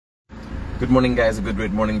Good morning, guys. A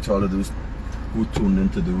great morning to all of those who tuned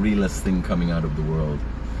into the realest thing coming out of the world.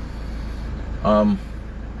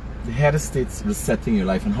 The head states resetting your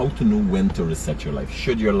life and how to know when to reset your life.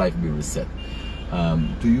 Should your life be reset?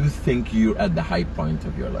 Do you think you're at the high point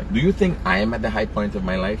of your life? Do you think I am at the high point of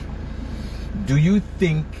my life? Do you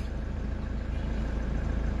think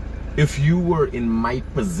if you were in my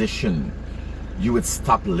position, you would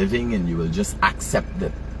stop living and you will just accept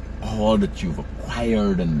that all that you've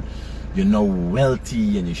acquired and you're now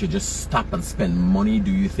wealthy and you should just stop and spend money?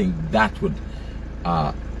 Do you think that would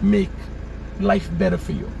make life better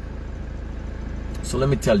for you? So let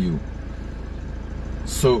me tell you.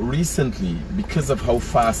 So recently, because of how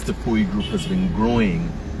fast the POE group has been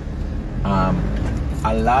growing,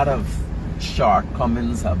 a lot of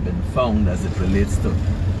shortcomings have been found as it relates to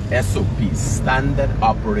SOPs, standard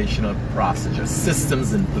operational procedures,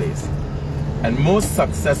 systems in place. And most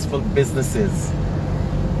successful businesses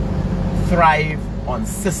thrive on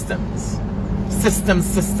systems.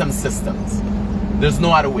 Systems. There's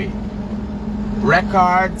no other way.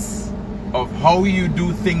 Records of how you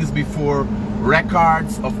do things before,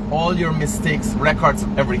 records of all your mistakes, records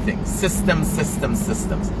of everything. Systems.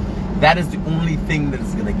 That is the only thing that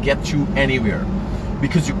is going to get you anywhere,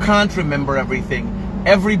 because you can't remember everything.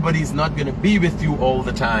 Everybody's not going to be with you all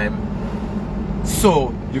the time.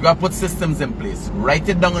 So you got to put systems in place. Write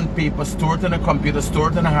it down on paper, store it on a computer, store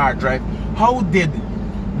it on a hard drive. How did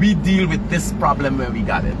we deal with this problem when we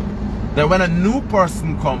got it? That when a new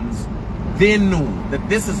person comes, they know that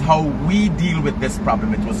this is how we deal with this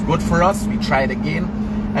problem. It was good for us, we tried again,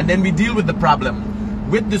 and then we deal with the problem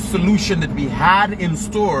with the solution that we had in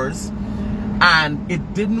stores, and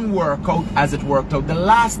it didn't work out as it worked out the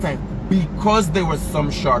last time because there were some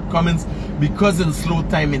shortcomings, because in slow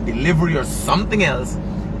time in delivery or something else,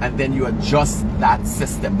 and then you adjust that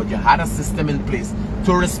system. But you had a system in place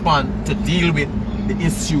to respond, to deal with the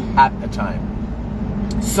issue at the time.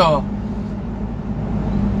 So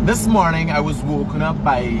this morning I was woken up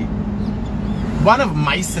by one of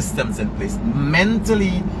my systems in place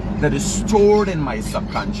mentally that is stored in my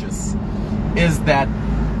subconscious, is that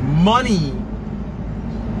money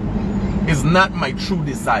is not my true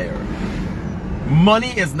desire.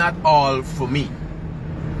 Money is not all for me,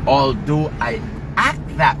 although I act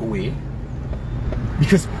that way.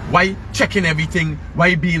 Because why checking everything?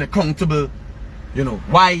 Why being accountable? You know,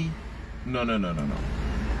 why? No.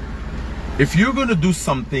 If you're going to do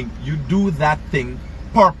something, you do that thing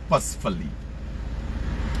purposefully.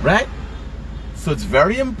 Right? So it's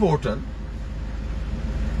very important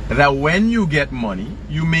that when you get money,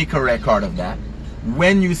 you make a record of that.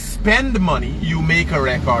 When you spend money, you make a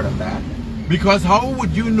record of that. Because how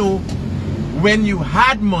would you know when you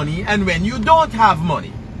had money and when you don't have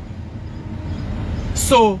money?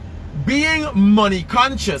 So being money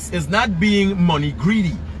conscious is not being money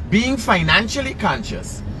greedy. Being financially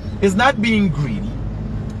conscious is not being greedy.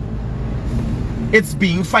 It's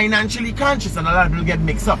being financially conscious, and a lot of people get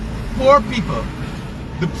mixed up. Poor people,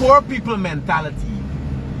 the poor people mentality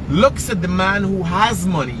looks at the man who has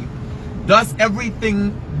money, does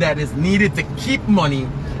everything that is needed to keep money,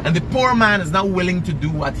 and the poor man is not willing to do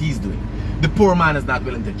what he's doing. The poor man is not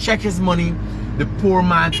willing to check his money. The poor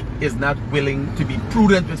man is not willing to be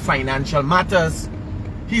prudent with financial matters.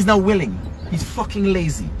 He's not willing. He's fucking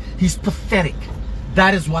lazy. He's pathetic.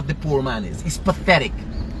 That is what the poor man is. He's pathetic.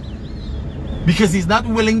 Because he's not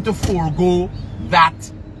willing to forego that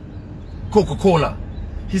Coca-Cola.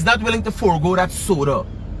 He's not willing to forego that soda.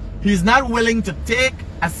 He's not willing to take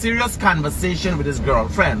a serious conversation with his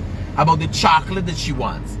girlfriend about the chocolate that she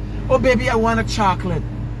wants. Oh baby, I want a chocolate.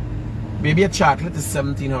 Baby, a chocolate is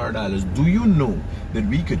 $1,700. Do you know that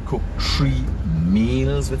we could cook 3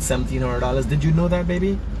 meals with $1,700? Did you know that,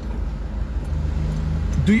 baby?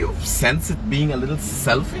 Do you sense it being a little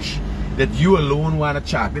selfish that you alone want a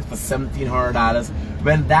chocolate for $1,700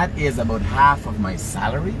 when that is about half of my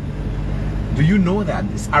salary? Do you know that?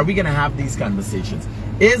 Are we going to have these conversations?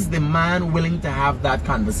 Is the man willing to have that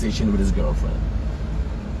conversation with his girlfriend?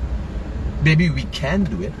 Baby, we can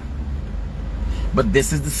do it. But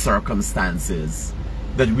this is the circumstances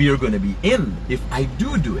that we are going to be in if I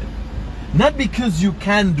do it. Not because you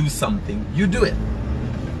can do something, you do it.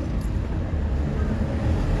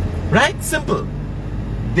 Right? Simple.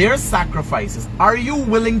 Their sacrifices. Are you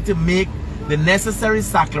willing to make the necessary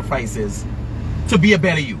sacrifices to be a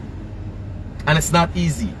better you? And it's not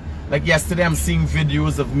easy. Like yesterday, I'm seeing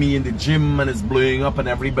videos of me in the gym and it's blowing up and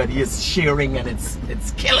everybody is sharing and it's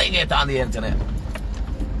killing it on the internet.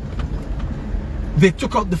 They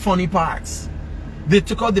took out the funny parts. They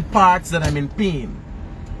took out the parts that I'm in pain.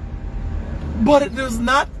 But it was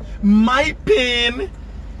not my pain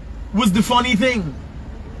was the funny thing.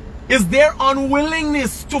 Is their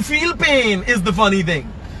unwillingness to feel pain is the funny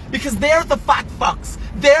thing. Because they're the fat fucks.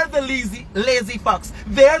 They're the lazy fucks.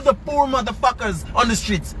 They're the poor motherfuckers on the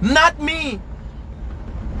streets. Not me.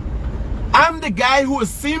 I'm the guy who has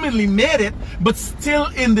seemingly made it, but still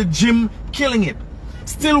in the gym killing it.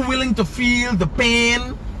 Still willing to feel the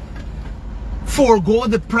pain, forego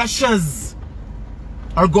the pressures,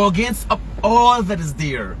 or go against all that is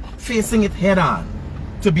there, facing it head on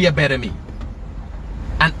to be a better me.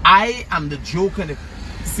 And I am the joker.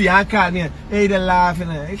 See, I call me, hey, they're laughing.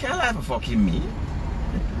 You can't laugh at fucking me.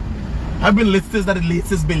 I've been listed as the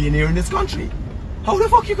latest billionaire in this country. How the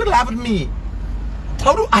fuck you could laugh at me?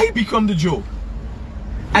 How do I become the joke?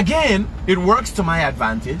 Again, it works to my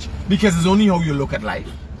advantage because it's only how you look at life.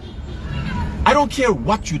 I don't care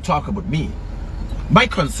what you talk about me. My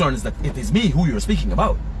concern is that it is me who you're speaking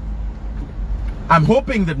about. I'm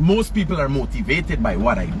hoping that most people are motivated by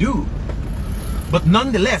what I do. But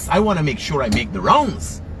nonetheless, I want to make sure I make the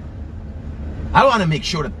rounds. I want to make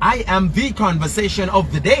sure that I am the conversation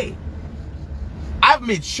of the day. I've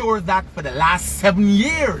made sure that for the last 7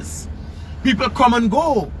 years. People come and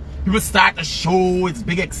go. People start a show, it's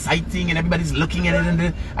big, exciting, and everybody's looking at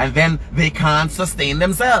it, and then they can't sustain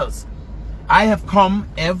themselves. I have come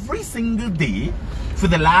every single day for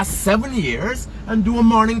the last 7 years and do a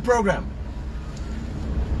morning program.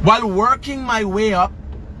 While working my way up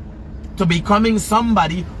to becoming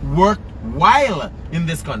somebody worthwhile in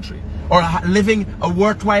this country, or living a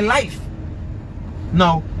worthwhile life.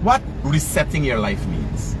 Now, what resetting your life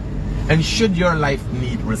means, and should your life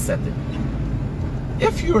need resetting?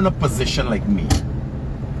 If you're in a position like me,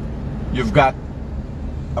 you've got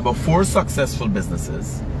about 4 successful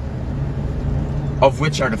businesses, of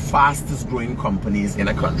which are the fastest growing companies in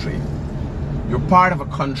a country. You're part of a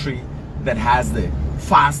country that has the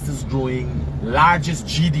fastest growing, largest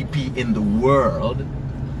GDP in the world.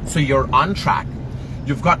 So you're on track.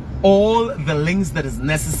 You've got all the links that is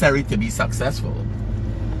necessary to be successful.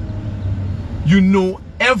 You know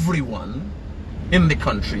everyone in the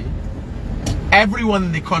country. Everyone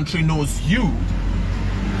in the country knows you.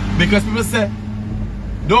 Because people say,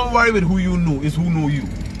 don't worry with who you know, it's who know you.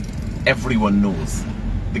 Everyone knows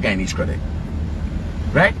the Guyanese Critic.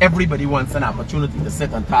 Right? Everybody wants an opportunity to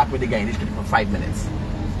sit and talk with the Guyanese Critic for 5 minutes.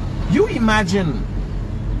 You imagine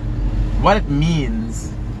what it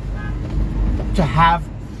means to have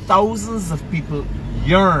thousands of people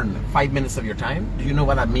yearn 5 minutes of your time. Do you know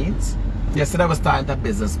what that means? Yesterday I was talking to a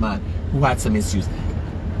businessman who had some issues.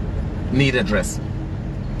 Need address.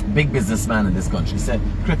 Big businessman in this country. He said,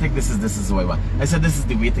 Critic, this is what I want. I said, this is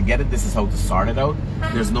the way to get it. This is how to sort it out.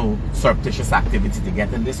 There's no surreptitious activity to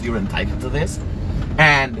get in this. You're entitled to this.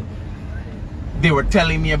 And they were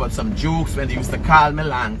telling me about some jokes when they used to call me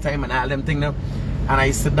long time and all them things now. And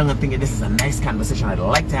I sit down and think, this is a nice conversation. I'd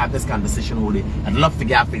like to have this conversation all day. I'd love to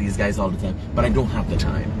get after these guys all the time. But I don't have the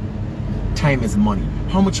time. Time is money.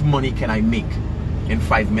 How much money can I make in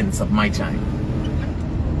 5 minutes of my time?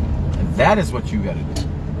 And that is what you gotta do.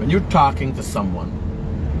 When you're talking to someone,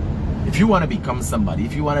 if you want to become somebody,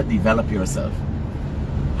 if you want to develop yourself,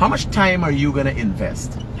 how much time are you going to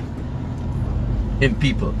invest in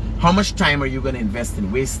people? How much time are you going to invest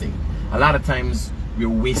in wasting? A lot of times we're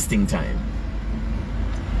wasting time.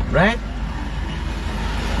 Right?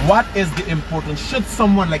 What is the importance? Should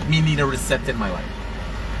someone like me need a reset in my life?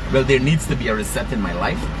 Well, there needs to be a reset in my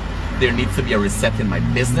life. There needs to be a reset in my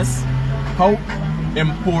business. How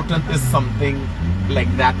important is something like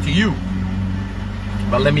that to you?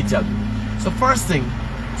 Well, let me tell you. So first thing,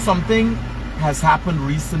 something has happened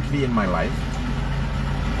recently in my life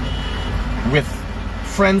with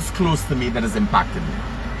friends close to me that has impacted me.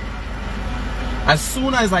 As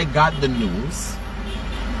soon as I got the news,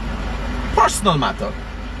 personal matter,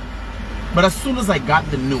 but as soon as I got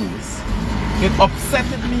the news, it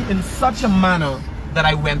upsetted me in such a manner that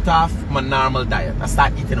I went off my normal diet. I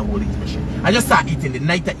started eating a whole eat machine. I just started eating. The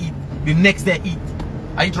night I eat, the next day I eat.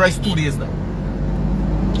 I eat rice 2 days now.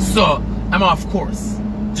 So I'm off course.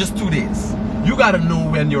 Just 2 days. You gotta know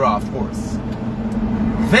when you're off course.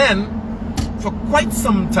 Then, for quite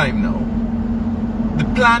some time now, the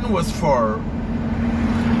plan was for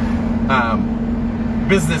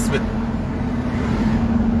business with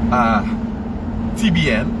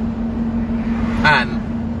TBN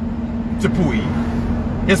and Tepui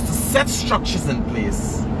is to set structures in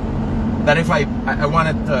place that if I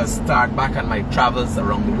wanted to start back on my travels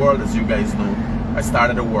around the world. As you guys know, I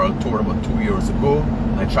started a world tour about 2 years ago.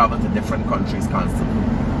 I traveled to different countries constantly.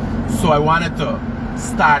 So I wanted to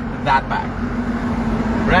start that back,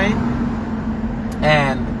 right?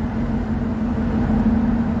 And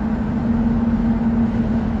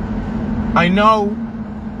I know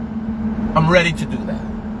I'm ready to do that.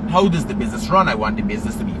 How does the business run? I want the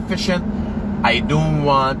business to be efficient. I don't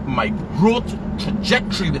want my growth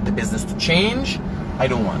trajectory with the business to change. I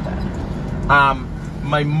don't want that.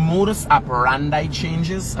 My modus operandi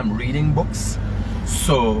changes. I'm reading books.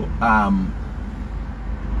 So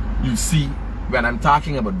you see, when I'm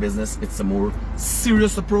talking about business, it's a more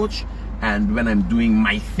serious approach. And when I'm doing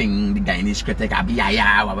my thing, the Guyanese Critic,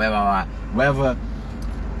 whatever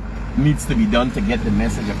needs to be done to get the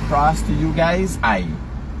message across to you guys, I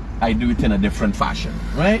do it in a different fashion,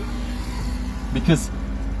 right? Because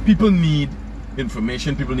people need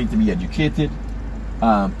information, people need to be educated,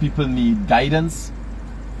 people need guidance.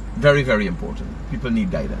 Very, very important. People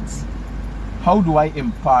need guidance. How do I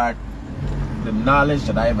impart the knowledge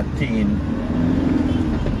that I have attained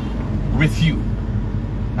with you?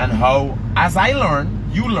 And how, as I learn,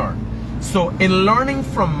 you learn. So in learning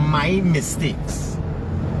from my mistakes,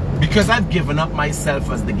 because I've given up myself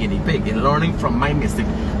as the guinea pig, in learning from my mistakes,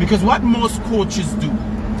 because what most coaches do,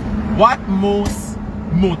 what most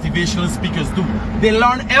motivational speakers do, they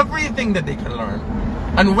learn everything that they can learn.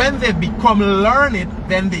 And when they've become learned,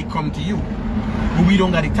 then they come to you. But we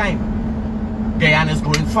don't got the time. Guyana is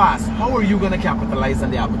growing fast. How are you going to capitalize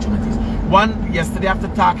on the opportunities? Yesterday after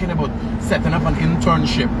talking about setting up an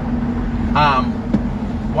internship,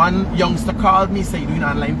 one youngster called me, said, doing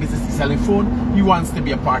online business, he's selling phone. He wants to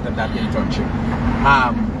be a part of that internship.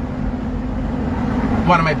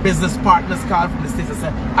 One of my business partners called from the States and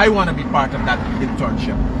said, I want to be part of that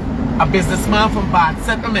internship. A businessman from Bad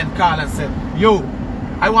Settlement called and said, yo,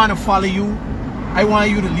 I want to follow you. I want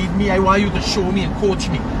you to lead me. I want you to show me and coach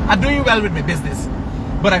me. I'm doing well with my business,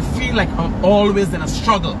 but I feel like I'm always in a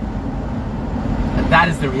struggle. And that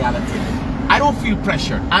is the reality. I don't feel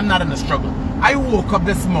pressure. I'm not in a struggle. I woke up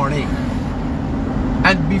this morning,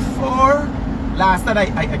 and before last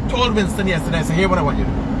night, I told Winston yesterday, I said, here, what I want you to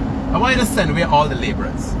do. I want you to send away all the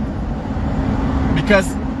laborers.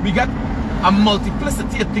 Because we got a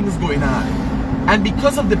multiplicity of things going on. And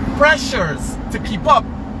because of the pressures to keep up,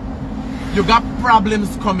 you got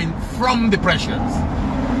problems coming from the pressures.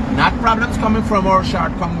 Not problems coming from our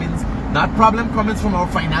shortcomings, not problem coming from our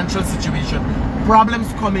financial situation,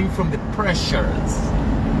 problems coming from the pressures.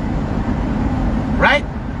 Right?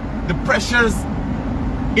 The pressures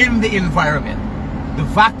in the environment, the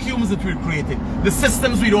vacuums that we're creating, the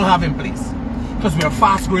systems we don't have in place. Because we're a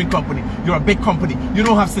fast-growing company, you're a big company, you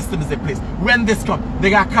don't have systems in place. When this comes, they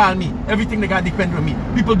gotta call me, everything they gotta depend on me.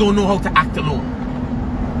 People don't know how to act alone.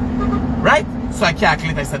 Right? So I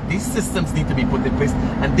calculate, I said, these systems need to be put in place.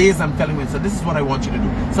 And days I'm telling you, so this is what I want you to do.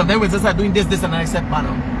 Sometimes we just start doing this, and I said, man,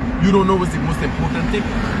 you don't know what's the most important thing.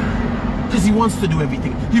 Because he wants to do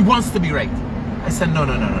everything. He wants to be right. I said, no.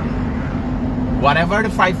 Whatever the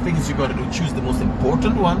 5 things you got to do, choose the most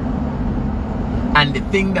important one and the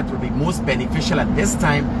thing that will be most beneficial at this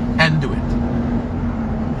time and do it.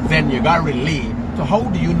 Then you got to relay to how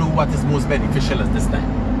do you know what is most beneficial at this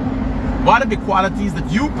time? What are the qualities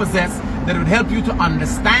that you possess that would help you to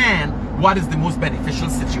understand what is the most beneficial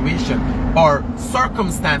situation or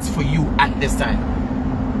circumstance for you at this time?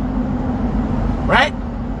 Right?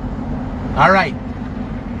 All right.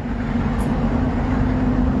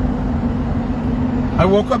 I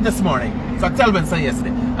woke up this morning, so I tell Vincent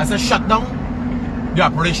yesterday, I said, shut down the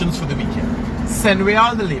operations for the weekend. Send away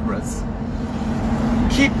all the laborers.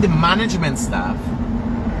 Keep the management staff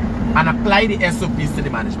and apply the SOPs to the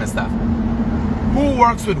management staff. Who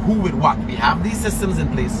works with who with what? We have these systems in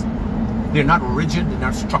place. They're not rigid, they're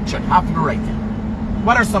not structured. Have to be writing.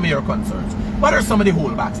 What are some of your concerns? What are some of the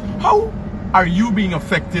holdbacks? How are you being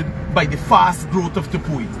affected by the fast growth of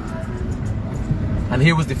Tupui? And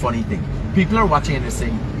here was the funny thing. People are watching and they're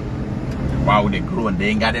saying, wow, they grow and they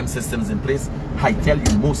ain't got them systems in place. I tell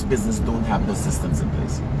you, most businesses don't have those systems in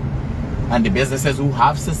place. And the businesses who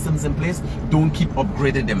have systems in place don't keep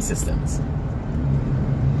upgrading them systems.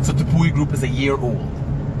 So Tupui Group is a year old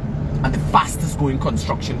and the fastest growing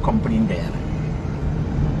construction company in Guyana.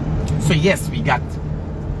 So yes, we got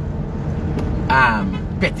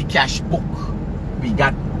petty cash book. You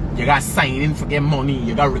got sign in for get money,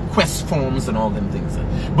 you got request forms and all them things.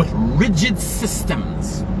 But rigid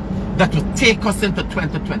systems that will take us into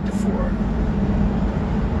 2024.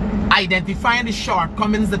 Identifying the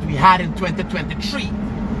shortcomings that we had in 2023.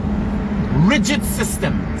 Rigid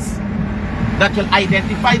systems that will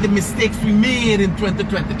identify the mistakes we made in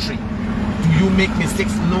 2023. Do you make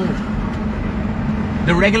mistakes? No.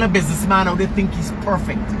 The regular businessman out there think he's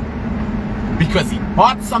perfect. Because he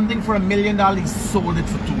bought something for $1 million, he sold it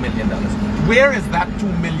for $2 million. Where is that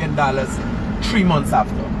 $2 million 3 months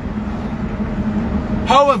after?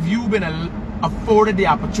 How have you been afforded the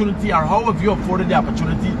opportunity, or how have you afforded the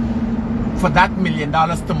opportunity for that $1 million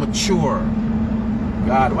to mature?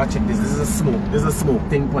 God, watch it. This is a smoke. This is a smoke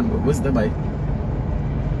thing. What's the bite?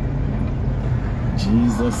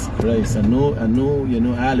 Jesus Christ. I know, you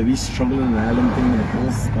know, all we struggling and all them things in the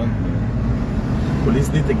post. Police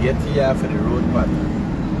need to get here for the road, but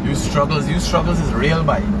you struggles is real,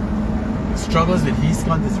 by. Struggles with his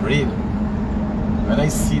cunt is real. When I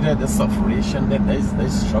see that the sufferation, that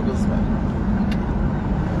there's struggles, man.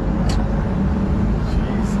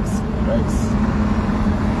 Jesus Christ.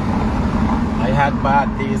 I had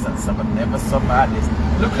bad days and some, but never so bad days.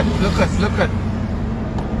 Look at.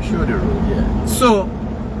 Show the road, yeah. So,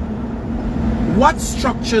 what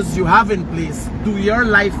structures you have in place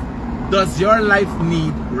does your life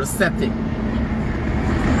need resetting?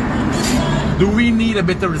 Do we need a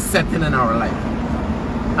bit of resetting in our life?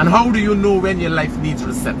 And how do you know when your life needs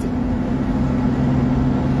resetting?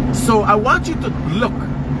 So I want you to look,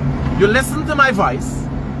 you listen to my voice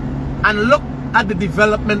and look at the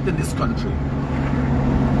development in this country.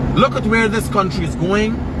 Look at where this country is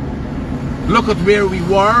going. Look at where we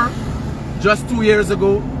were just 2 years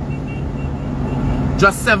ago,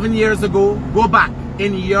 just 7 years ago. Go back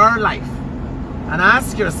in your life and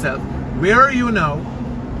ask yourself, where are you now?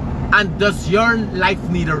 And does your life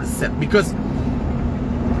need a reset? Because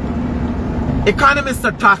economists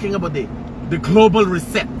are talking about the global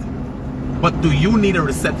reset. But do you need a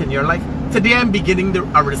reset in your life? Today I'm beginning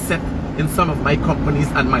a reset in some of my companies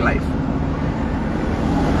and my life.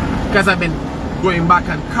 Because I've been going back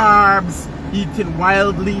on carbs, eating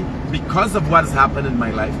wildly because of what has happened in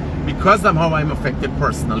my life, because of how I'm affected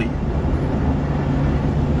personally.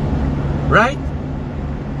 Right?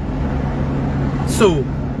 So,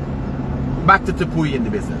 back to Tupui in the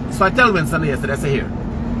business. So I tell Winston yesterday, I say, here,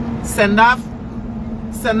 send off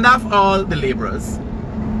all the laborers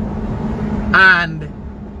and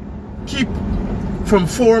keep from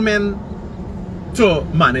foremen to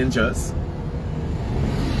managers,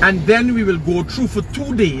 and then we will go through for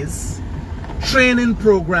 2 days training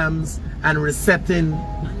programs and resetting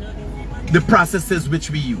the processes which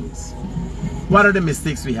we use. What are the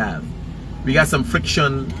mistakes we have? We got some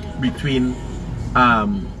friction between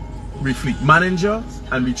we fleet manager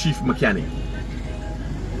and we chief mechanic.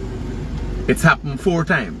 It's happened 4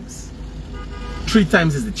 times. 3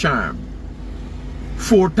 times is the charm.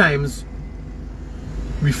 4 times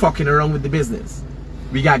we fucking around with the business.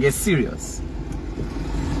 We gotta get serious.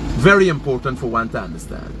 Very important for one to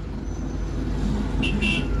understand.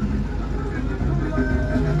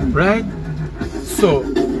 Right? So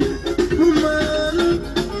this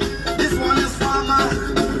one is for my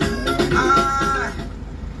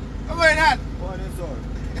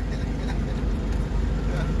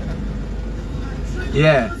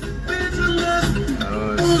yeah.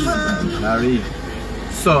 Oh, Larry.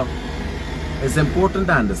 So it's important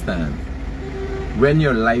to understand when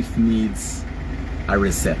your life needs a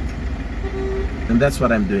reset. And that's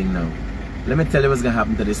what I'm doing now. Let me tell you what's gonna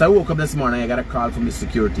happen today. So I woke up this morning, I got a call from the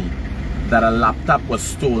security that a laptop was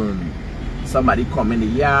stolen. Somebody come in the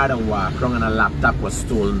yard and walk around and a laptop was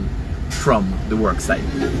stolen from the work site.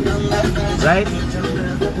 Right?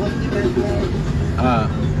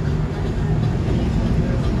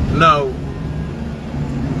 Now,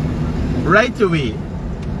 right away,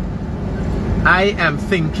 I am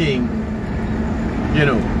thinking, you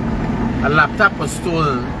know, a laptop was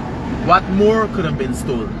stolen. What more could have been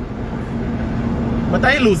stolen? But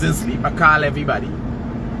I ain't losing sleep. I call everybody.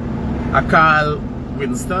 I call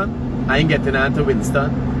Winston. I ain't getting on to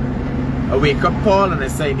Winston. I wake up Paul and I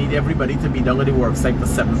say I need everybody to be down at the work site for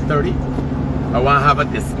 7:30. I want to have a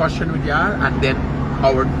discussion with y'all, and then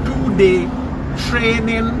our 2-day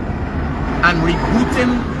training and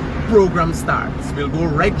recruiting program starts. We'll go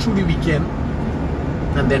right through the weekend,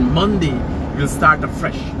 and then Monday we'll start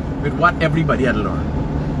afresh with what everybody had learned.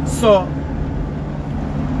 So,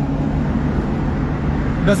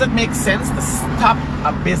 does it make sense to stop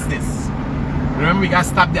a business? Remember, we got to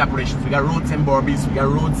stop the operations. We got roads in Borbies, we got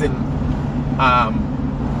roads in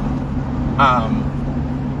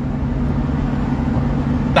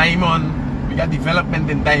Diamond, we got development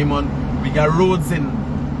in Diamond, we got roads in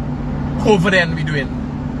over there, and we're doing.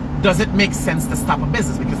 Does it make sense to stop a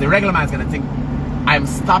business? Because the regular man is going to think, I'm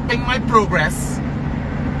stopping my progress.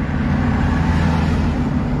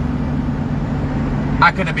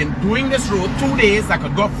 I could have been doing this road 2 days. I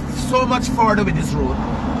could go so much further with this road.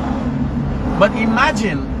 But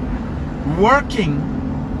imagine working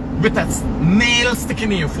with a nail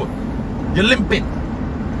sticking in your foot. You're limping.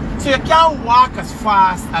 So you can't walk as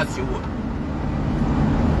fast as you would.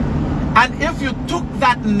 And if you took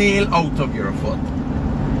that nail out of your foot,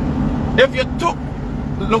 If you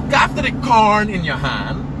look after the corn in your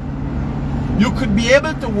hand, you could be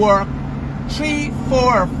able to work 3,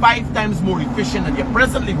 4, or 5 times more efficient than you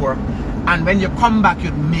presently work, and when you come back,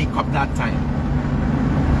 you'd make up that time.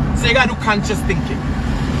 So you gotta do conscious thinking.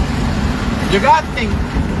 You gotta think,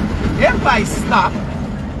 if I stop,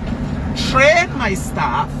 train my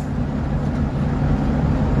staff,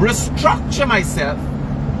 restructure myself,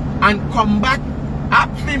 and come back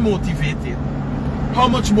aptly motivated, how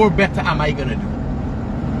much more better am I gonna do?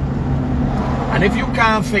 And if you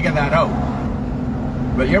can't figure that out,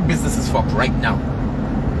 well, your business is fucked right now.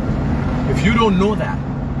 If you don't know that,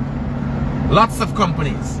 lots of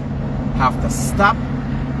companies have to stop.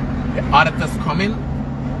 The auditors come in,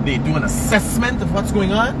 they do an assessment of what's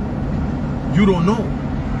going on. You don't know.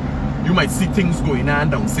 You might see things going on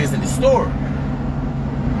downstairs in the store,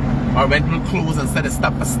 or when people close and say they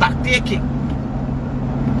stop for stock taking.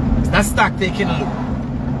 It's not stock taking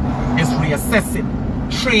alone. It's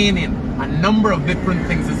reassessing, training, a number of different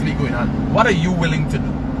things is going on. What are you willing to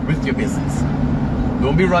do with your business?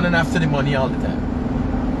 Don't be running after the money all the time.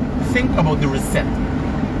 Think about the reset.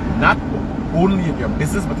 Not only in your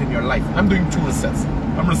business, but in your life. I'm doing 2 resets.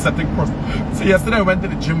 I'm resetting first. So yesterday I went to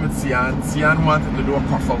the gym with Sian. Sian wanted to do a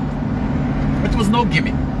cough out. It was no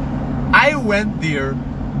gimmick. I went there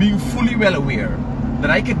being fully well aware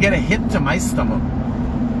that I could get a hit to my stomach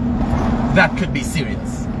that could be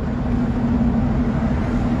serious.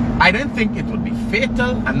 I didn't think it would be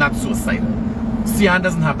fatal and not suicidal. Sian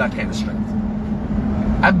doesn't have that kind of strength.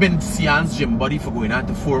 I've been Sian's gym buddy for going on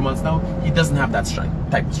to 4 months now. He doesn't have that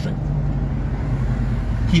type of strength.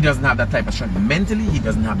 He doesn't have that type of strength mentally. He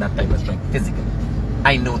doesn't have that type of strength physically.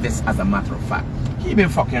 I know this as a matter of fact. He been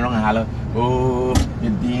fucking around and holler, oh,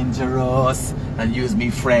 you're dangerous, and use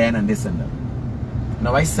me friend and this and that.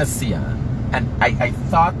 Now I said Sian, and I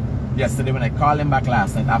thought yesterday when I called him back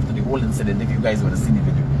last night after the whole incident, if you guys would have seen the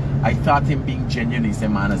video, I thought him being genuine. He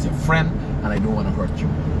said, man, as your friend, and I don't want to hurt you.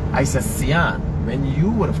 I said, Sian, when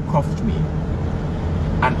you would have cuffed me,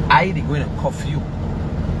 and I did going to cuff you,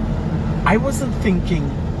 I wasn't thinking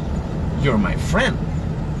you're my friend.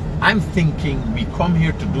 I'm thinking we come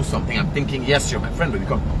here to do something. I'm thinking, yes, you're my friend, but we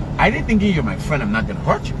come. I didn't think you're my friend, I'm not going to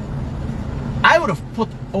hurt you. I would have put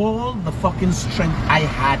all the fucking strength I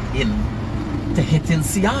had in to hit in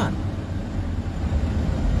Sian.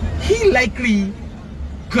 He likely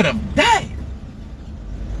could have died.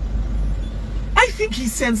 I think he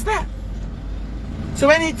sensed that. So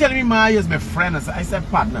when he tell me Maya is my friend, I said,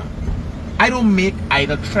 partner, I don't make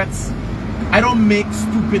idle threats. I don't make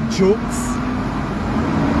stupid jokes.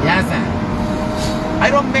 Yes, I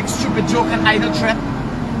don't make stupid joke and idle threat.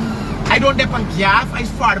 I don't depend on gaff. I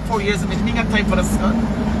started 4 years and me got time for the sun.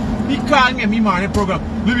 He called me and me morning program.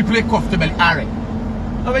 Let me play cough to belly. Alright.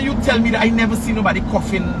 Now when you tell me that I never see nobody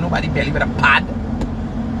coughing, nobody belly with a pad.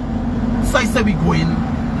 So I said we go in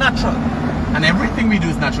natural. And everything we do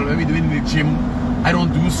is natural. When we do it in the gym, I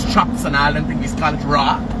don't do straps and all and things. We call it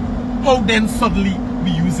raw. How then suddenly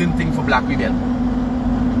we using thing for black people?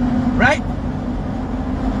 Right?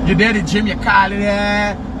 You're there at the gym, you call it,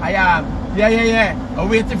 I am. Yeah. I'm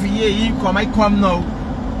waiting for you come, I come now.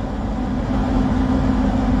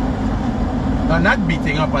 No, I'm not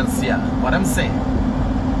beating up on Sia. What I'm saying,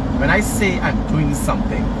 when I say I'm doing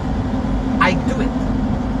something, I do it.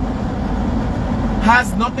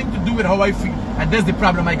 Has nothing to do with how I feel. And that's the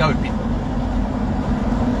problem I got with people.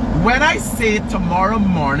 When I say tomorrow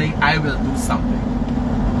morning I will do something,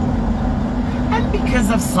 and because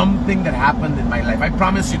of something that happened in my life, I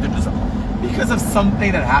promise you to do something. Because of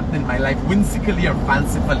something that happened in my life, whimsically or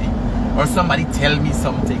fancifully, or somebody tell me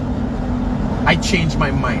something, I change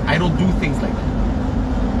my mind. I don't do things like that.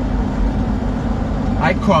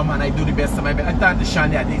 I come and I do the best of my best. I thought to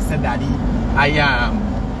Shania, they said, Daddy, I am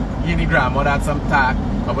the grandmother had some talk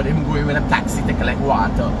about him going with a taxi to collect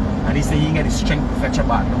water, and he said he ain't got the strength to fetch a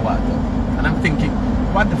bottle of water. And I'm thinking,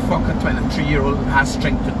 what the fuck a 23-year-old has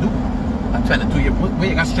strength to do? A 22-year-old, what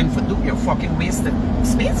you got strength to do? You're fucking wasted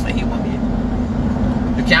space for human being.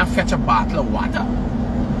 You can't fetch a bottle of water.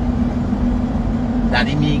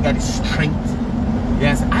 Daddy me ain't got the strength.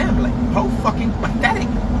 Yes, I am like, how fucking pathetic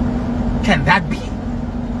can that be?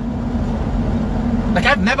 Like,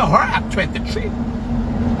 I've never heard at 23.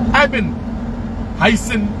 I've been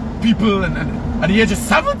heisting people and at the age of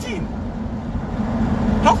 17.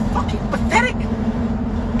 How fucking pathetic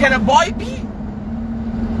can a boy be?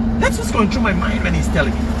 That's what's going through my mind when he's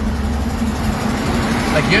telling me.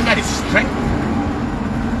 Like, you ain't got his strength.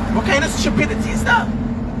 What kind of stupidity is that?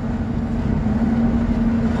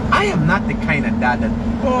 I am not the kind of dad that,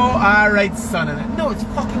 oh, alright, son. No, it's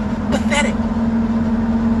fucking pathetic.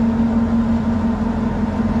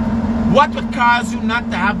 What would cause you not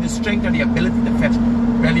to have the strength or the ability to fetch?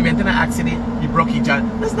 Well, he went in an accident, he broke his jaw.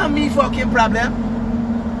 That's not me fucking problem.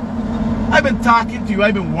 I've been talking to you,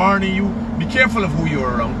 I've been warning you. Be careful of who you're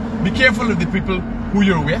around. Be careful of the people who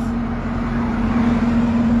you're with.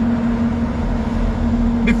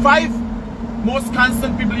 The 5 most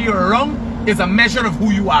constant people you're around is a measure of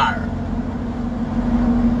who you are.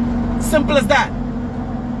 Simple as that.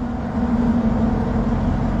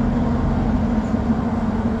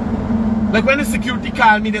 Like when the security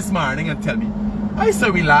called me this morning and tell me, I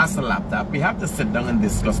said we lost a laptop. We have to sit down and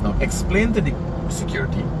discuss now. Explain to the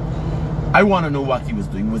security. I want to know what he was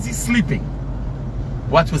doing. Was he sleeping?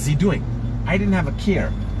 What was he doing? I didn't have a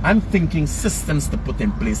care. I'm thinking systems to put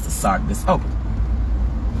in place to sort this out.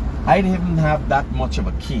 I didn't have that much of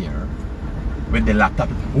a care with the laptop.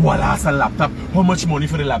 What lost a laptop? How much money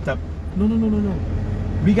for the laptop? No.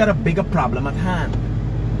 We got a bigger problem at hand.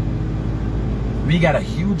 We got a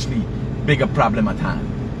hugely bigger problem at hand.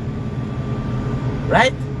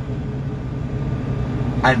 Right?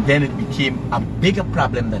 And then it became a bigger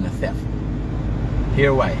problem than a theft.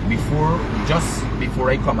 Here why? Just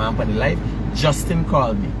before I come up with the live, Justin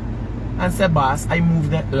called me and said, boss, I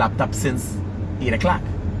moved the laptop since 8 o'clock.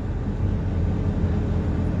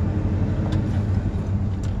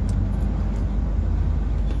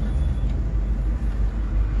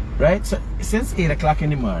 Right? So since 8 o'clock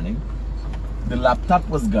in the morning, the laptop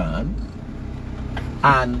was gone,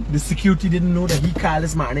 and the security didn't know that he called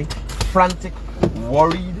this morning, frantic,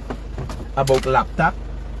 worried about laptop.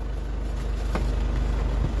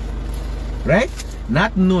 Right?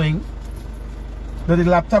 Not knowing that the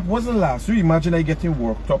laptop wasn't lost. So imagine I getting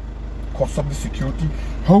worked up, cost of the security,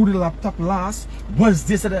 how the laptop lost, was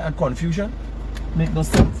this a confusion? Make no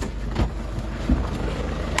sense.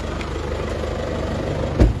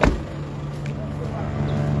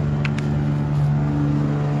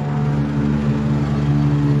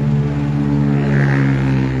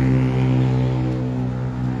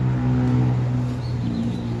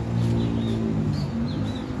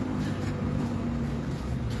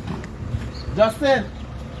 Justin!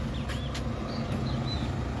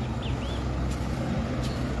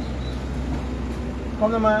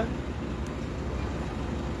 Come on, man.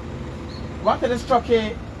 What to this truck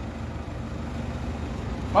here?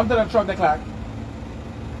 Come to the truck, the clock.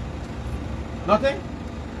 Nothing?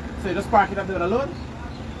 So you just park it up there alone?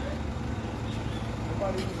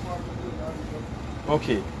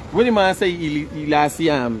 Okay. Where the man say he last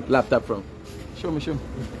see laptop from? Show me.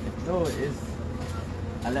 No, it's...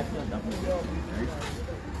 I left it up.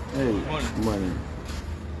 Hey, morning.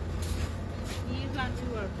 He's not to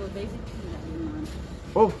work, so basically,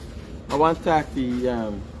 Oh, I want to talk to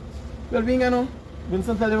the, well, being,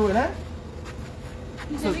 Vincent tell you that?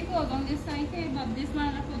 he said we close on this side, but this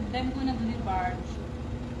man, I put them going to do the barge.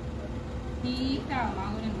 He can't,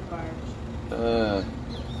 I'm going to do barge.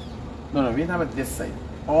 No, we have it this side.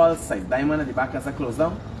 All sides. Diamond at the back as a close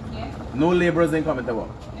down. Yeah. No laborers ain't coming to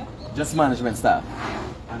work. Yep. Just management staff.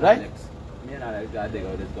 And Right? Alex, me and Alex got to dig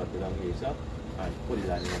out this gutter down here, so, and put it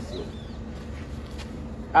on in the slope.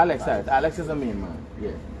 Alex, right? Alex is the main man.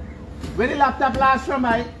 Yeah. Where the laptop last from,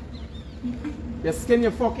 Mike? You skin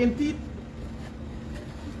your fucking teeth?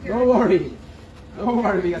 Don't worry. Don't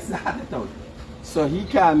worry, we got sort it out. So he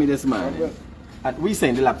called me this morning. And we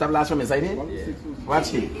saying the laptop last from inside here? Yeah.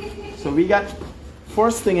 Watch it. So we got,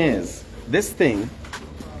 first thing is, this thing,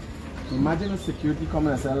 imagine a security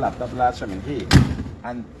coming and say a laptop last from in here.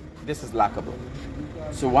 And this is lockable.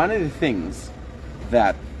 So one of the things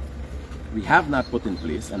that we have not put in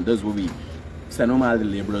place, and those will be send home all the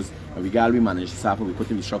laborers, and we got we manage the staff, and we put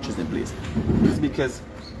the structures in place, is because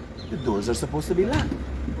the doors are supposed to be locked.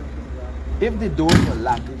 If the doors were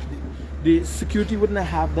locked, the security wouldn't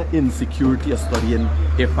have the insecurity of studying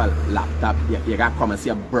if a laptop, you got to come and see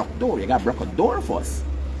a broke door, you got to break a door first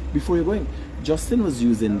before you're going. Justin was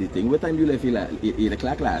using the thing. What time you left? 8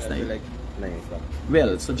 o'clock last night? Like 9 o'clock.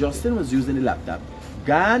 Well, so Justin was using the laptop,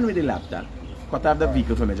 gone with the laptop, cut off the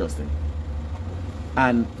vehicle for me, Justin,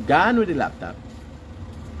 and gone with the laptop,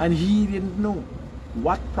 and he didn't know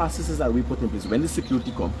what processes are we put in place when the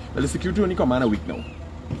security come. Well, the security only come on a week now,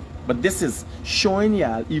 but this is showing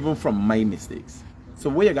y'all even from my mistakes.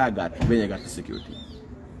 So where you got when you got the security?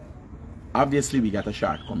 Obviously, we got a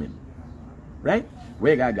shortcoming, right?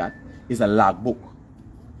 Where you got is a logbook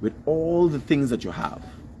with all the things that you have.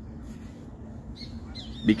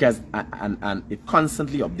 Because and it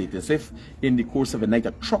constantly updates. So if in the course of a night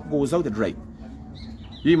a truck goes out, it right.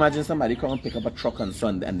 You imagine somebody come and pick up a truck on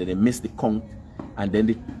Sunday and then they miss the count and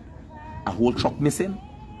then a whole truck missing.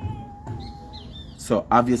 So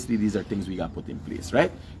obviously these are things we got put in place,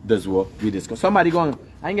 right? That's what we discuss. Somebody going,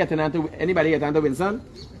 I ain't getting onto anybody get onto Winston?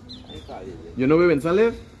 I call you. You know where Winston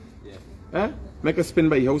live? Yeah. Huh? Make a spin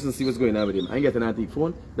by your house and see what's going on with him. I ain't getting onto the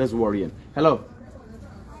phone. That's worrying. Hello?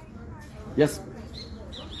 Yes?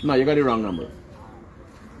 No, you got the wrong number.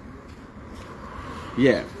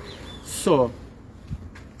 Yeah. So,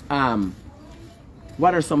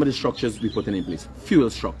 what are some of the structures we put in place? Fuel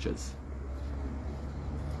structures.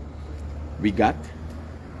 We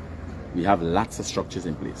have lots of structures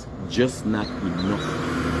in place, just not enough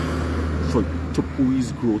to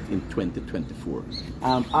Pui's growth in 2024.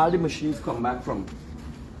 All the machines come back from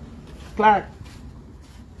Clark.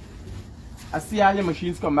 I see all the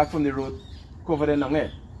machines come back from the road, covered in on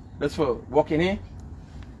there. That's for walking here.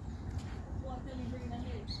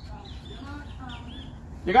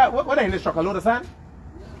 You got what are in this truck? A load of sand?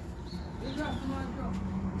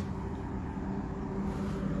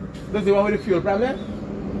 Does the one with the fuel problem?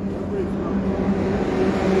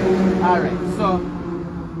 Alright, so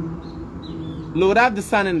load up the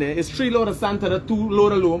sand in there. It's 3 load of sand to the 2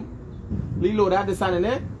 load of loam. We load up the sand in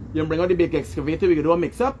there. You bring out the big excavator, we can do a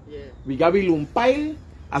mix up. Yeah. We got the loam pile.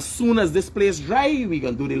 As soon as this place dry, we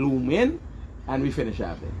can do the loam in and we finish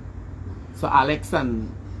after. So Alex and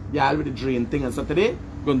y'all with the drain thing and Saturday,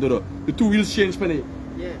 gonna do the 2 wheels change for the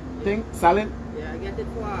thing, solid? Yeah, I get it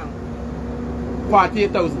for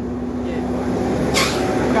 48,000. Yeah.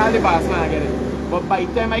 I call the boss man, I get it. But by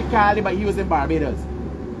the time I called him, he was in Barbados.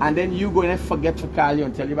 And then you go and forget to call you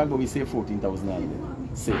and tell you back, but we say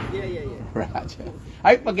 14,000. Safe. Yeah. Right.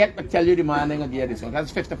 I forget to tell you the man and get this one.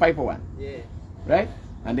 That's 55 for one. Yeah. Right?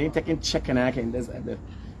 And then taking check and I can the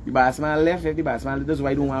boss man left, if the boss man that's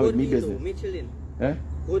why I don't want with me business. Michelin. Eh?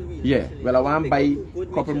 Good wheel. Yeah. Michelin. Well I want to buy a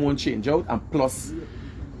couple Michelin. more change out and plus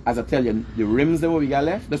as I tell you, the rims that we got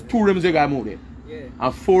left, there's 2 rims you got moved in. Yeah.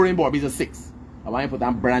 And 4 in Barbies are 6. I want to put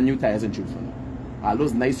on brand new tires and tubes for them. All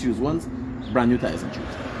those nice used ones, brand new tires and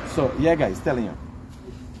tubes. So yeah guys, telling you.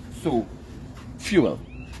 So fuel.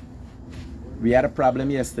 We had a problem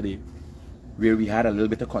yesterday where we had a little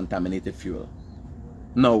bit of contaminated fuel.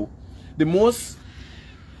 Now, the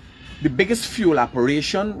biggest fuel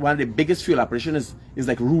operation, one of the biggest fuel operations is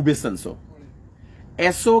like Rubis and so.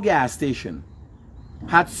 Esso gas station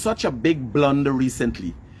had such a big blunder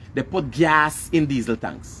recently. They put gas in diesel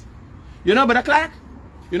tanks. You know, Brother Clark?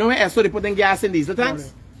 You know where Esso they put in gas in diesel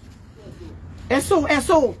tanks?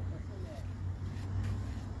 Esso.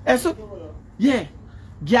 Yeah,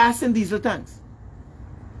 gas in diesel tanks.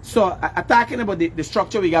 So, I'm talking about the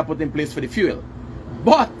structure we got put in place for the fuel.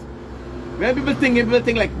 But, when people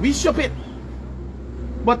think like, we shop it.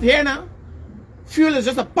 But here now, fuel is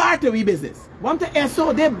just a part of our business. One to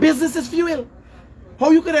Esso, their business is fuel. How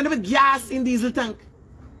you could end up with gas in diesel tank?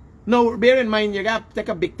 Now, bear in mind, you got to take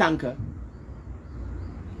a big tanker,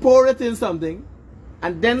 pour it in something,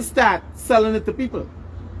 and then start selling it to people.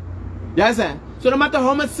 You understand? So no matter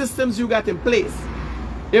how much systems you got in place,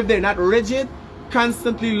 if they're not rigid,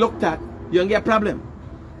 constantly looked at, you're going to get a problem.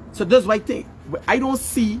 So that's why I don't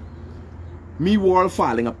see me world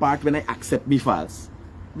falling apart when I accept me faults.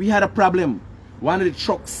 We had a problem. One of the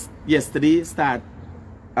trucks yesterday started,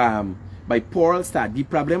 by Paul, started the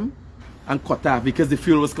problem and cut off because the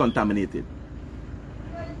fuel was contaminated.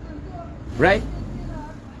 Right?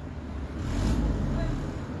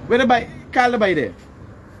 Where the bike? Call the bike there.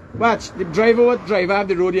 Watch, the driver would drive off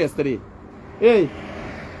the road yesterday. Hey,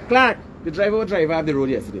 Clark, the driver would drive off the road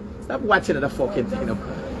yesterday. Stop watching that fucking thing.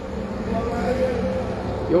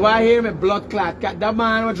 You want to hear me blood clot? That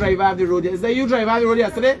man would drive off the road. Is that you drive off the road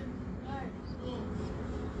yesterday?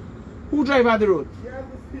 Who drive off the road?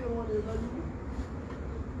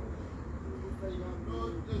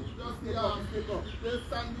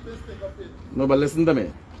 No, but listen to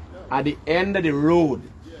me. At the end of the road,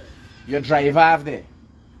 you drive off there.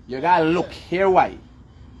 You gotta look here why.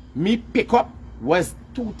 Me pick up was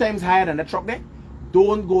 2 times higher than the truck there.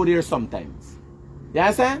 Don't go there sometimes. You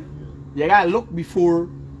understand? You gotta look before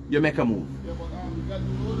you make a move. Yeah, but you got the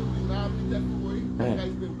road, we now have to take away. The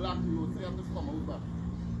guys been black the road, so you have to come out back.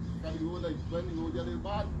 Got the road like when the road is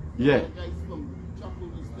bad. Yeah. The guys from Chapel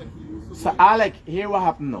will step you. So I like hear what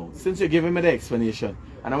happened now. Since you're giving me the explanation,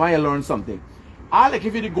 and I want you to learn something. I like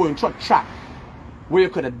if you go into a track where you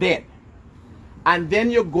could have dead, and then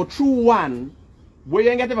you go through one where you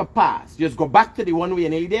ain't get a pass. You just go back to the one where you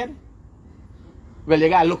nearly dead. Well, you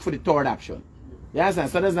gotta look for the third option. You understand?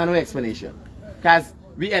 So there's no explanation. Because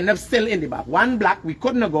we end up still in the back. One black, we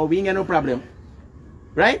couldn't go, we ain't got no problem.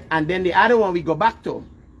 Right? And then the other one we go back to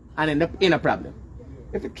and end up in a problem.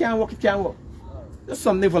 If it can't work, it can't work. There's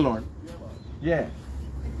something for learn. Yeah.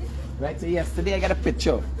 Right? So yesterday I got a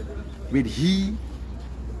picture with he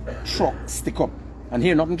truck stick up. And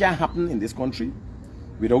here nothing can happen in this country.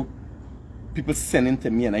 without people sending to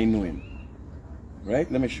me and I know him. Right?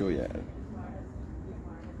 Let me show you.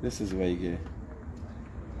 This is where you get.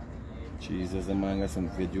 Jesus, the man got some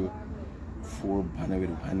video. 4 banner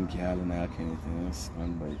with 1 girl and all kind of things.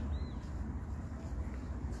 One by.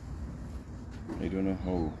 I don't know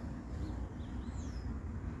how.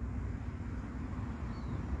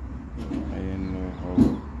 I don't know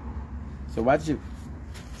how. So watch the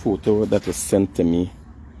photo that was sent to me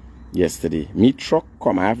yesterday. Me truck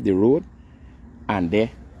come off the road and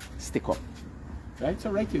they stick up. Right?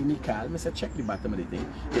 So right away me call, I said check the bottom of the thing.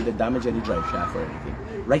 If the damage of the drive shaft or anything.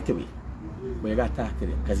 Right away. But you got to talk to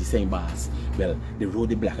them because he's saying boss, well the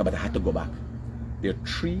road is black but I had to go back. There are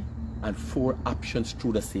 3 and 4 options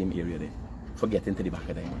through the same area there. For getting to the back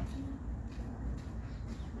of the man.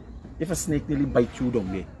 If a snake nearly bite you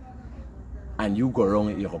down there and you go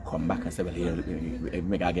wrong, you can come back and say, well, here,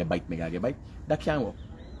 make I get bite. That can't work.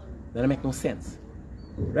 That don't make no sense.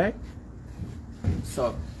 Right?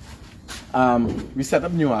 So, we set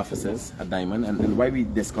up new offices at Diamond, and why we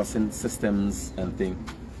discussing systems and things,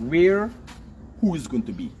 who is going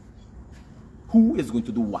to be? Who is going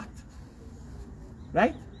to do what?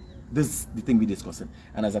 Right? This is the thing we're discussing.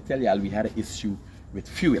 And as I tell y'all, we had an issue with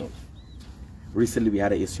fuel. Recently, we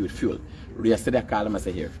had an issue with fuel. Yesterday, I called them and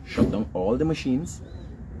said, here, shut down all the machines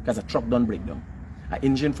because a truck don't break down. An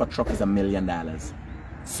engine for a truck is $1 million.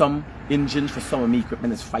 Some engines for some of my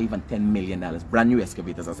equipment is $5 and $10 million. Brand new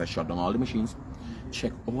excavators, as I shut down all the machines,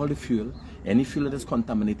 check all the fuel, any fuel that is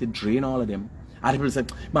contaminated, drain all of them. Other people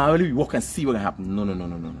said, man, will you walk and see what's going to happen?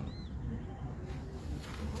 No.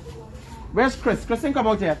 Where's Chris? Chris didn't come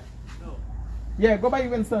out yet. No. Yeah, go by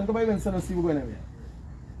Winston. Go by Winston and see what's going on here.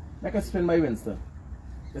 Make us spend by Winston.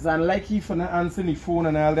 It's unlike he for not answering the phone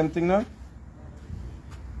and all them things now.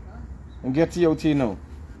 And get to out here now.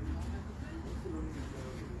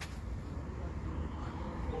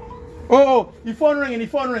 Oh, the phone ringing.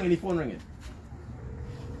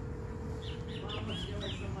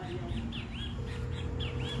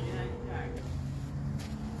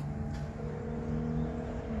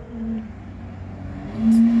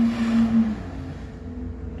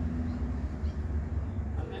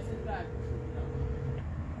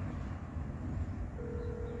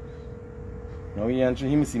 No, he answered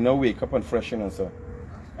him, see no wake up and freshen and so.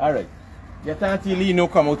 Alright. Get Auntie Lee no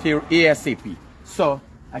come out here ASAP. So,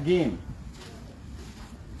 again,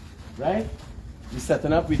 right? We're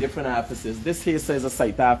setting up with different offices. This here says a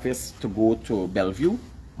site office to go to Bellevue,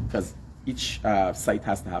 because each site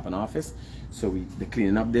has to have an office. So they're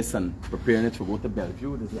cleaning up this and preparing it to go to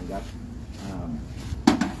Bellevue. This like that.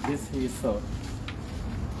 This here so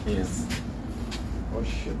is, oh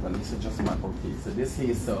shit, at least it's just my okay. So this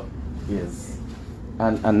here so is,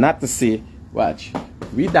 and not to say, watch,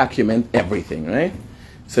 we document everything, right?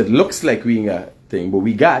 So it looks like we got thing, but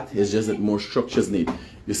we got is just that more structures need.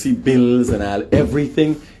 You see bills and all,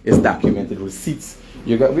 everything is documented. Receipts.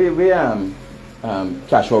 You got where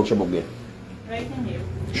cash voucher book there? Right in here.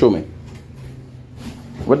 Show me.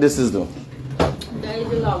 What this is though? That is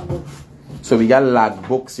the logbook. So we got log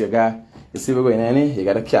books, you see we're going in, you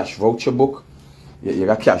got a cash voucher book, you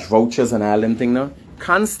got cash vouchers and all them thing now.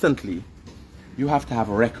 Constantly, you have to have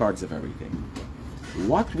records of everything.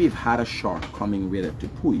 What we've had a shortcoming with at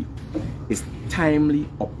Tupui is timely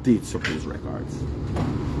updates of those records.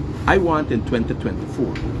 I want in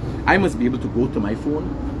 2024, I must be able to go to my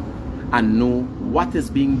phone and know what is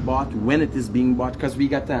being bought, when it is being bought, because we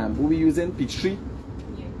got who we using? Peachtree?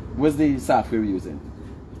 Yeah. What's the software we're using?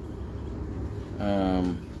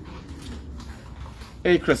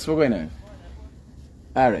 Hey Chris, what's going on?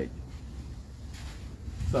 Alright.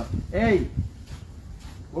 So, hey,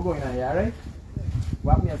 what's going on here, alright?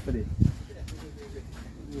 What happened yesterday?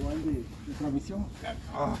 The transmission.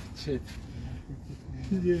 Oh, shit.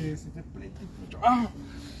 Yes, it's a plate. Oh.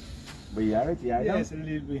 But you alright? You alright? Yes, a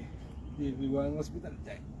little bit. We go in hospital.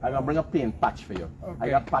 I'm gonna bring a paint patch for you. Okay. I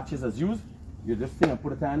got patches as used. You just thing and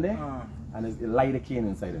put it on there, and it's light a cane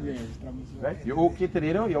inside of it. Yes, right? You okay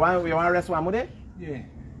today though? You want to rest one more day? Yeah.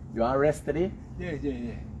 You want to rest today? Yeah.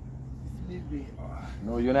 Little bit. Oh.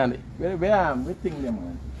 No, you're not. Where thing there,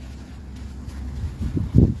 man?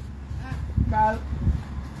 Carl.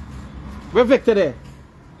 Where Victor there?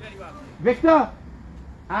 Victor,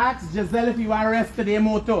 ask Giselle if you want to rest today,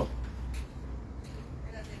 moto.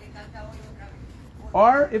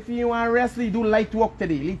 Or if you want to rest, you do light work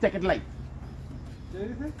today. You take it light.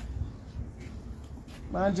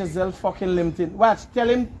 Man, Giselle fucking limping. Watch, tell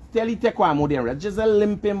him take one more there. Giselle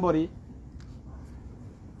limping, buddy.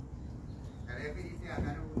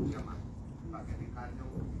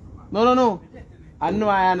 No. I know,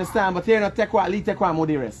 I understand, but here not take one more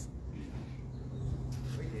the rest.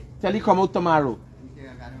 Tell you come out tomorrow.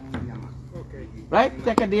 Okay. Right?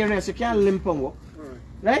 Take a day rest. You can't limp and walk.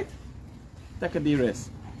 Right? Take a day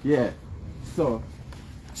rest. Yeah. So,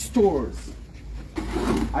 stores.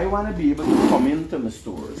 I want to be able to come into the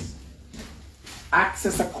stores,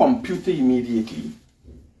 access a computer immediately,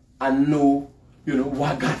 and know, you know,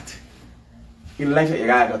 what I got. In life, I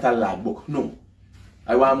got a lab book. No.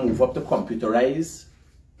 I want to move up to computerize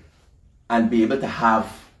and be able to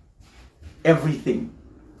have everything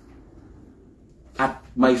at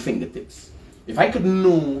my fingertips. If I could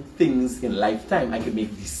know things in lifetime, I could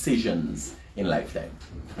make decisions in lifetime.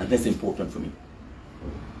 And that's important for me.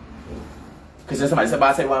 Because somebody said,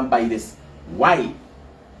 "Boss, I want to buy this." Why?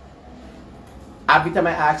 Every time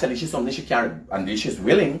I ask Alicia something, she can't, and she's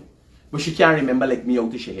willing, but she can't remember like me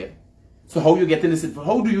out of her head. So how you get in this?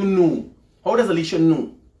 How do you know? How does Alicia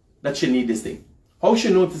know that she need this thing? How she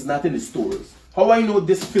know it's not in the stores? How I know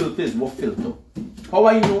this filter is what filter? How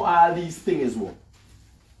I know all these things is what?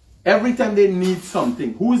 Every time they need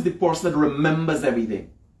something, who is the person that remembers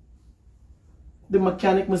everything? The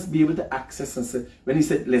mechanic must be able to access and say, when he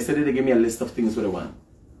said, let's say they give me a list of things what I want.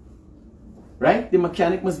 Right? The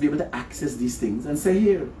mechanic must be able to access these things and say,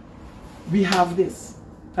 here, we have this.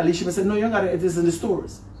 Alicia must say, no, you got it, it is in the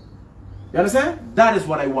stores. You understand? That is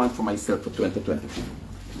what I want for myself for 2022.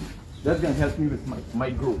 That's going to help me with my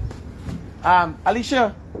growth.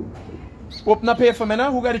 Alicia, open up here for me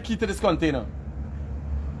now. Who got the key to this container?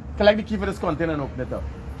 Collect the key for this container and open it up.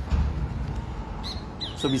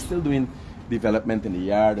 So we're still doing development in the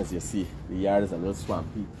yard, as you see. The yard is a little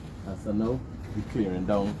swampy. And so now we're clearing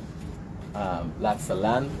down lots of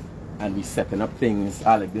land and we're setting up things.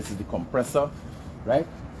 Like this is the compressor, right?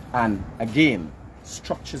 And again,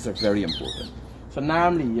 structures are very important. So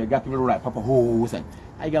normally you got people wrap up a hose, and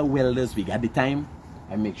I got welders, we got the time.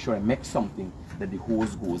 I make sure I make something that the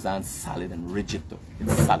hose goes on solid and rigid though.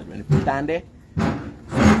 It's solid. When you put it on there,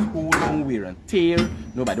 so this hose don't wear and tear.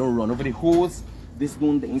 Nobody don't run over the hose. This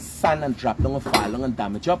don't in sand and drop down and fall down and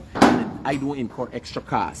damage up. And I don't incur extra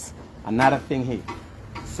costs. Another thing here.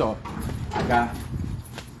 So I got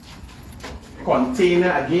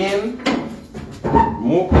container again,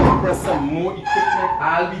 more compressor, more equipment,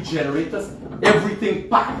 all the generators, everything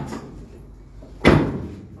packed.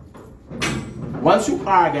 Once you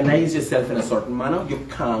organize yourself in a certain manner, you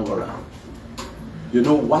can't go around. You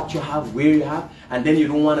know what you have, where you have, and then you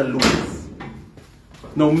don't want to lose.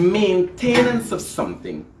 Now, maintenance of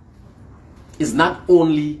something is not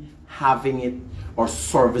only having it or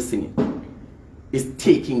servicing it, it's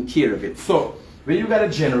taking care of it. So, when you got a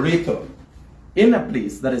generator in a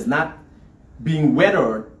place that is not being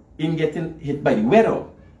weathered, in getting hit by the weather,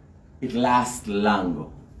 it lasts longer.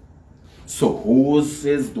 So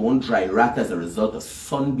hoses don't dry rot as a result of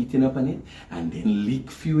sun beating up on it, and then leak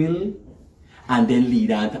fuel, and then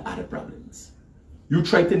lead on to other problems. You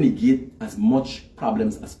try to negate as much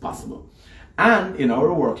problems as possible. And in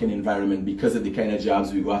our working environment, because of the kind of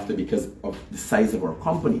jobs we go after, because of the size of our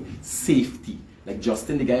company, safety. Like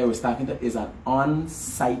Justin, the guy I was talking to, is an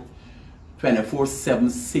on-site 24/7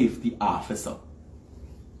 safety officer.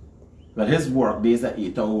 But his work day is an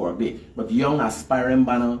 8-hour work day. But young aspiring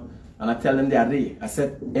banner, and I tell them the other day, I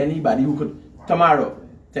said, anybody who could, tomorrow,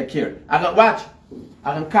 take care. I can watch.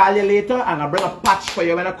 I can call you later and I'll bring a patch for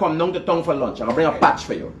you when I come down to town for lunch. I'll bring a patch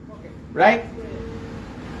for you. Right?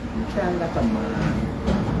 You can't let a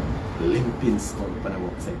man limping skull when I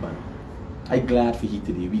walk outside, man. I'm glad for he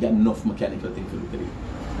today. We got enough mechanical things to do today.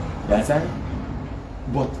 You understand?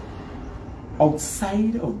 But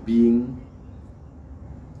outside of being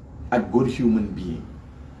a good human being,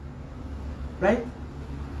 right?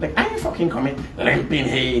 Like, I ain't fucking coming limping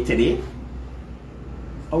here today.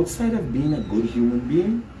 Outside of being a good human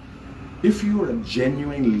being, if you're a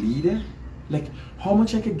genuine leader, like how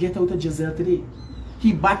much I could get out of Giselle today?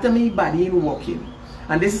 He battered me body in walking.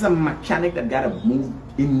 And this is a mechanic that got to move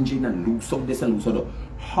engine and loose up this and loose up that.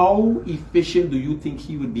 How efficient do you think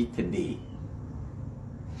he would be today?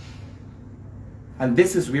 And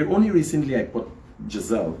this is where only recently I put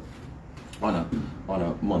Giselle on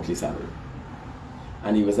a monthly salary.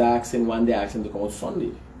 And he was asking, one day I asked him to come out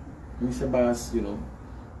Sunday. And he said, boss, you know,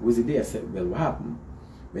 was it there? I said, well, what happened?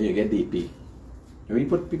 When you get day pay. And we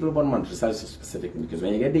put people on monthly salary specifically, because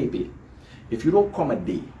when you get day pay, if you don't come a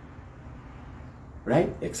day,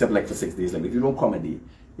 right? Except like for 6 days, like if you don't come a day,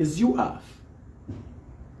 it's you off.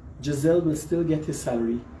 Giselle will still get his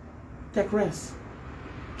salary. Take rest.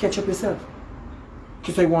 Catch up yourself.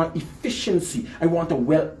 Because I want efficiency. I want a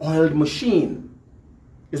well-oiled machine.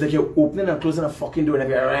 It's like you're opening and closing a fucking door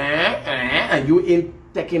and you ain't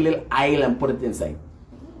taking a little aisle and put it inside.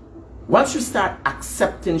 Once you start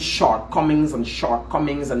accepting shortcomings and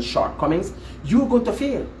shortcomings and shortcomings, you're going to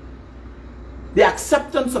fail. The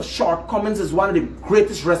acceptance of shortcomings is one of the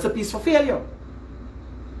greatest recipes for failure.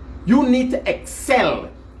 You need to excel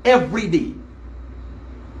every day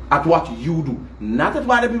at what you do, not at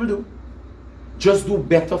what other people do. Just do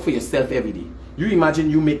better for yourself every day. You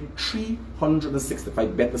imagine you make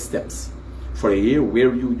 365 better steps for a year,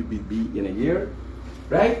 where you will be in a year,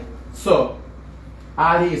 right? So,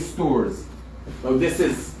 all these stores. Now this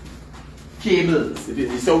is cables.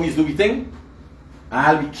 You see how we do the thing?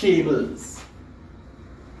 All the cables,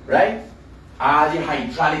 right? All the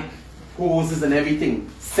hydraulic hoses and everything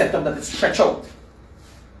set up that it stretch out.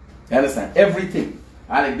 You understand? Everything.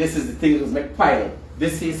 Like this is the thing that was make pile.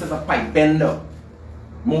 This is a pipe bender.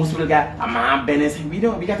 Most people got a man bending. We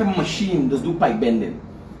got a machine that do pipe bending.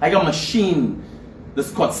 Like a machine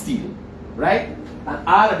that's cut steel, right? And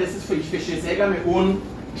all of this is for efficiency. I got my own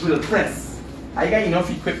drill press. I got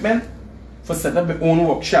enough equipment for set up my own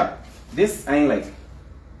workshop. This I ain't like.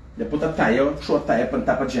 They put a tire, throw a tire on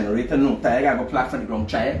top of generator. No, tire got go plug from the ground.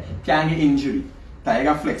 Tire can't get injury. Tire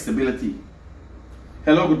got flexibility.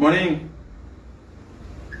 Hello, good morning.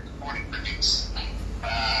 Good morning, Critics.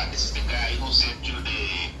 This is the guy who sent you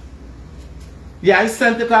the... Yeah, I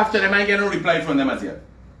sent it after them. I get no reply from them as yet.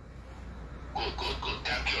 Good.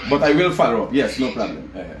 Thank you. But I will follow up. Yes, no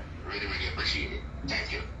problem. Really appreciate it.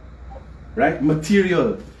 Thank you. Right?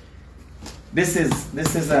 Material. This is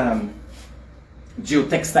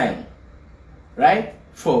geotextile. Right?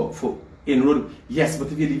 For in road. Yes,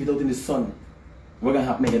 but if you leave it out in the sun, we're gonna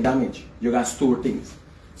have mega damage. You're gonna store things.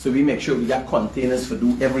 So we make sure we got containers for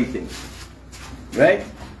do everything. Right?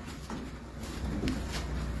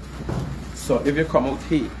 So if you come out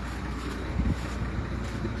here,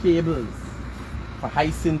 the cables for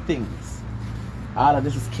hyacinth things. All of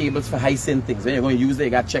this is cables for hyacinth things. When you're going to use it, you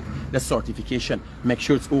got to check the certification. Make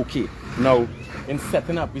sure it's okay. Now, in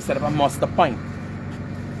setting up, we set up a muster point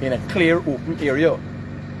in a clear, open area.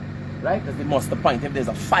 Right? That's the muster point. If there's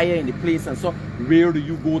a fire in the place and so, where do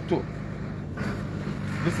you go to?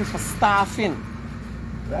 This is for staffing.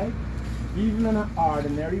 Right? Even on an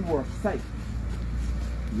ordinary work site,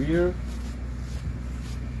 where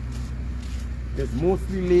there's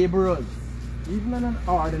mostly laborers, even on an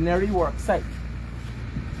ordinary work site,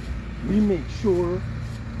 we make sure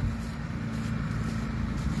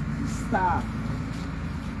the staff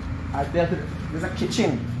are dealt with. There's a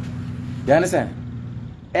kitchen. You understand?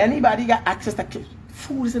 Anybody got access to kitchen.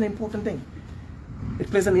 Food is an important thing. It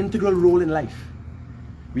plays an integral role in life.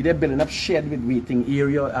 We there building up shed with waiting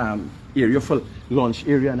area, area for lunch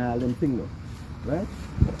area and all them things, right?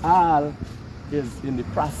 All is in the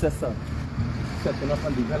process of setting up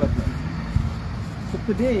and development. So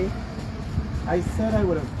today, I said I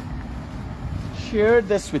would have shared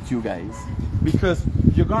this with you guys because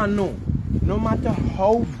you're gonna know, no matter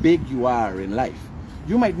how big you are in life,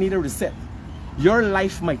 you might need a reset. Your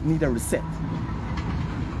life might need a reset.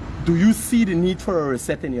 Do you see the need for a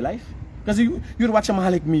reset in your life? Because you'd watch a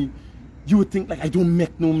man like me, you would think like, I don't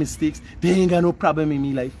make no mistakes, they ain't got no problem in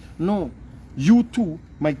my life. No, you too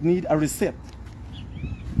might need a reset.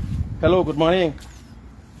 Hello, good morning.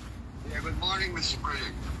 Yeah, good morning, Mr.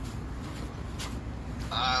 Critic.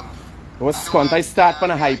 What's cunt? I start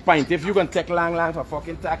on a high point. If you're going to take long for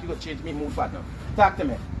fucking talk, you're going to change me mood partner. Talk to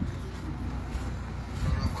me.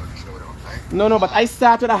 No, but I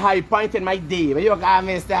start with a high point in my day. When you got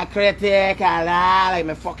Mr. Critic, like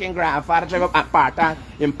my fucking grandfather drive up and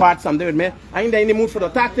impart something with me. I ain't in the mood for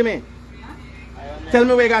that. Talk to me. Tell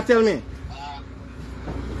me what you got to tell me.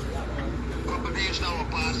 Couple days now we're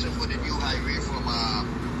passing for the new highway from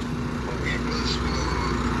Naples to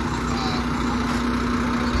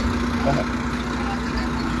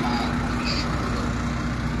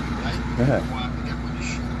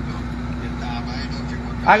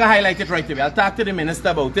I can highlight it right away. I'll talk to the minister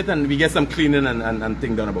about it and we get some cleaning and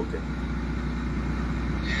thing done about it.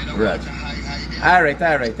 Right. Alright.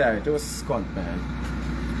 It was scunt, man.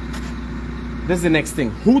 This is the next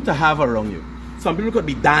thing. Who to have around you? Some people could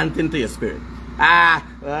be dancing to your spirit. Oh,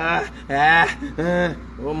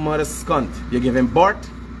 mother scunt. You give him birth.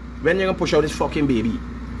 When you gonna push out this fucking baby?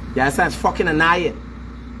 You understand? It's fucking annoying.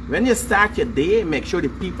 When you start your day, make sure the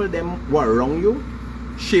people them who are around you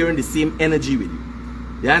sharing the same energy with you.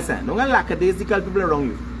 You understand? Don't get lackadaisical people around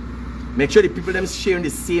you. Make sure the people them sharing the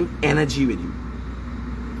same energy with you.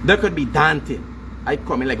 That could be daunting. I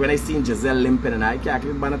come in like when I seen Giselle limping and I can't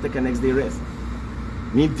even take a next day rest.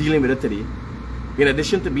 Me dealing with it today. In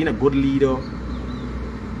addition to being a good leader,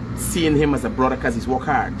 seeing him as a brother because he's work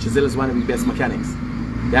hard. Giselle is one of the best mechanics.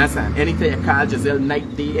 You understand? Anything you call Giselle,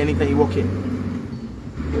 night, day, anything you work in.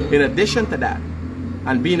 In addition to that,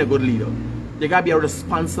 and being a good leader, you gotta be a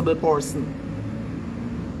responsible person.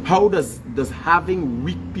 How does having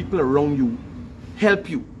weak people around you help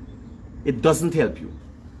you? It doesn't help you.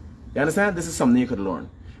 You understand? This is something you could learn.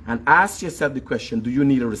 And ask yourself the question, do you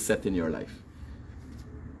need a reset in your life?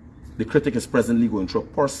 The Critic is presently going through a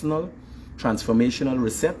personal, transformational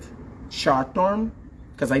reset, short term,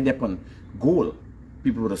 because I depend on goal.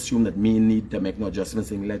 People would assume that me need to make no adjustments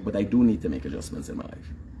in life, but I do need to make adjustments in my life.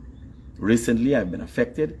 Recently, I've been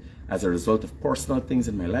affected as a result of personal things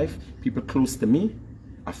in my life. People close to me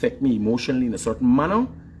affect me emotionally in a certain manner.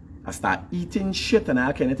 I start eating shit and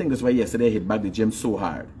all kind of thing. That's why yesterday I hit back the gym so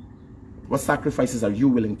hard. What sacrifices are you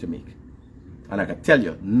willing to make? And I can tell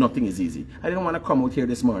you, nothing is easy. I didn't want to come out here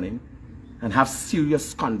this morning and have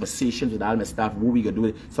serious conversations with all my staff. What we gonna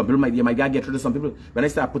do? Some people might, you might get rid of some people. When I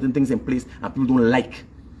start putting things in place and people don't like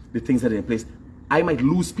the things that are in place, I might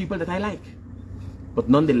lose people that I like. But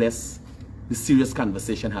nonetheless, the serious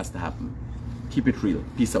conversation has to happen. Keep it real.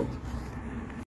 Peace out.